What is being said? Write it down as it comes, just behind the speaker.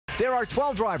There are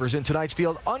 12 drivers in tonight's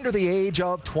field under the age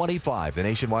of 25. The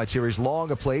Nationwide Series long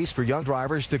a place for young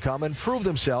drivers to come and prove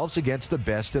themselves against the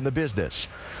best in the business.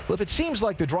 Well, if it seems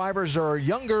like the drivers are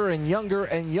younger and younger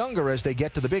and younger as they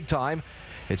get to the big time,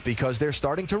 it's because they're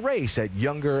starting to race at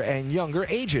younger and younger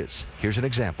ages. Here's an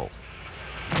example.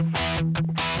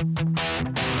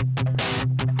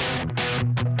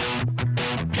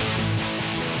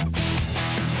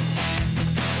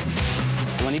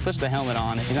 When he puts the helmet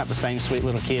on, he's not the same sweet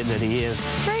little kid that he is.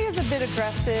 Gray is a bit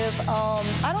aggressive.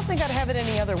 I don't think I'd have it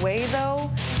any other way,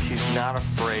 though. He's not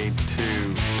afraid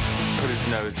to put his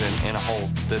nose in a hole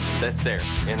that's there,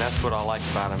 and that's what I like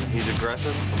about him. He's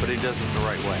aggressive, but he does it the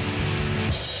right way.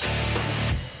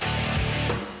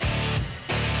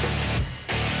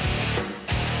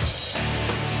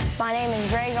 My name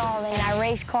is Greg Gaulding, and I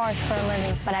race cars for a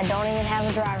living, but I don't even have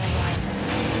a driver's license.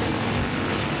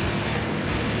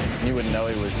 You wouldn't know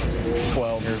he was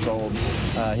 12 years old.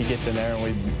 He gets in there and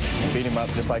we beat him up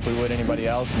just like we would anybody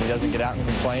else, and he doesn't get out and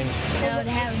complain. You know, to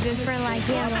have a good friend like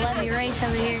him to let me race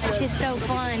over here, it's just so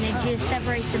fun. It just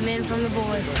separates the men from the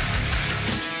boys.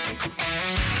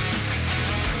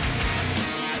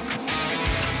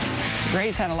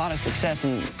 Gray's had a lot of success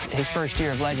in his first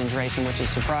year of Legends racing, which is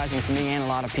surprising to me and a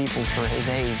lot of people for his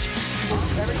age.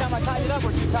 Every time I tighten it up,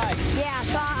 we're too tight. Yeah,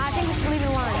 so I think we should leave it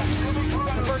alone.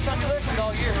 It's the first time you listened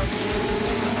all year.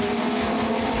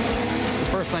 The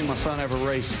first thing my son ever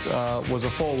raced was a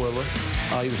four-wheeler.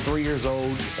 He was 3 years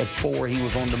old. At 4, he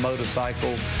was on the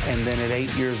motorcycle. And then at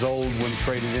 8 years old, when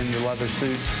traded in the leather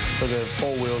suit for the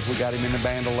four wheels, we got him in the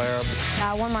Bandolera.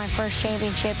 I won my first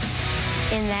championship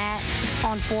in that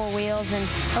on 4 wheels, and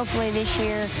hopefully this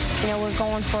year, you know, we're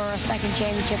going for a second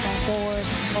championship on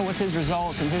 4s. Well, with his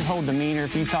results and his whole demeanor,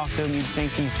 if you talk to him, you'd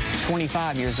think he's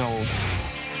 25 years old.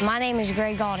 My name is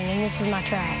Greg Gaulding, and this is my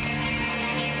track.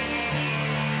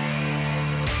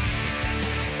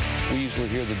 We usually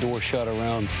hear the door shut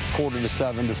around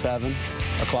 6:45 to 7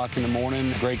 o'clock in the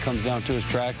morning. Greg comes down to his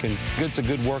track and gets a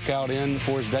good workout in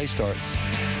before his day starts.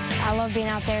 I love being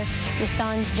out there. The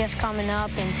sun's just coming up,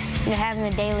 and you know, having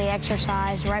the daily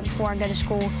exercise right before I go to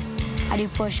school. I do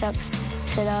push-ups,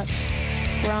 sit-ups,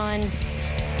 run,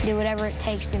 do whatever it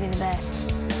takes to be the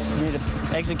best. You need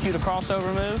to execute a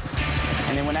crossover move,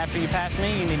 and then after you pass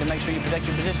me, you need to make sure you protect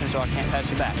your position so I can't pass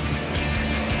you back.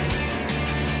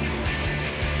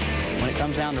 When it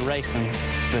comes down to racing,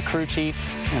 the crew chief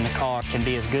and the car can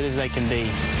be as good as they can be,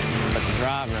 but the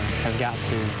driver has got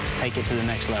to take it to the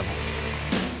next level.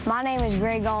 My name is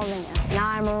Greg Gaulding, and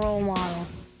I'm a role model.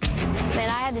 Man,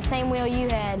 I had the same wheel you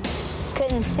had.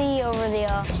 Couldn't see over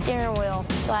the steering wheel,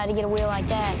 so I had to get a wheel like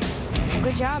that.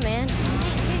 Good job, man.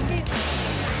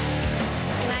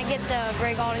 Can I get the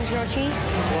Greg Gaulding's grilled cheese?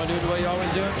 You want to do it the way you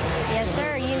always do it? Yes,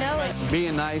 sir. You know it.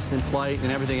 Being nice and polite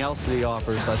and everything else that he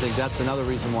offers, I think that's another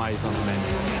reason why he's on the menu.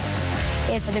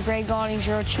 It's the Greg Gaulding's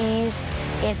grilled cheese.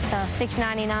 It's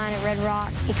 $6.99 at Red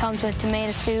Rock. It comes with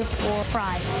tomato soup or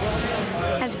fries.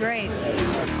 That's great.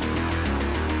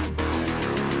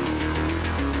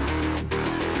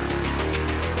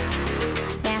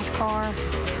 NASCAR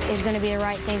is going to be the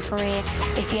right thing for me.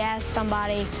 If you ask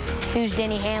somebody who's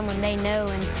Denny Hamlin, they know,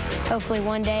 and hopefully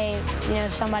one day, you know,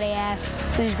 if somebody asks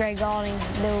who's Greg Gaulding,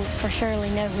 they'll for surely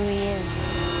know who he is.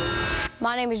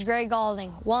 My name is Greg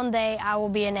Gaulding. One day I will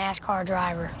be a NASCAR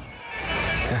driver.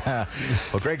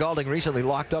 Well, Greg Gaulding recently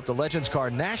locked up the Legends Car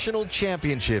National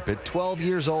Championship at 12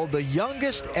 years old, the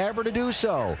youngest ever to do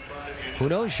so. Who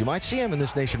knows? You might see him in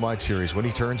this Nationwide Series when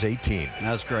he turns 18.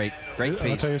 That's great. Great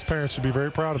piece. I'll tell you, his parents should be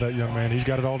very proud of that young man. He's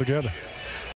got it all together.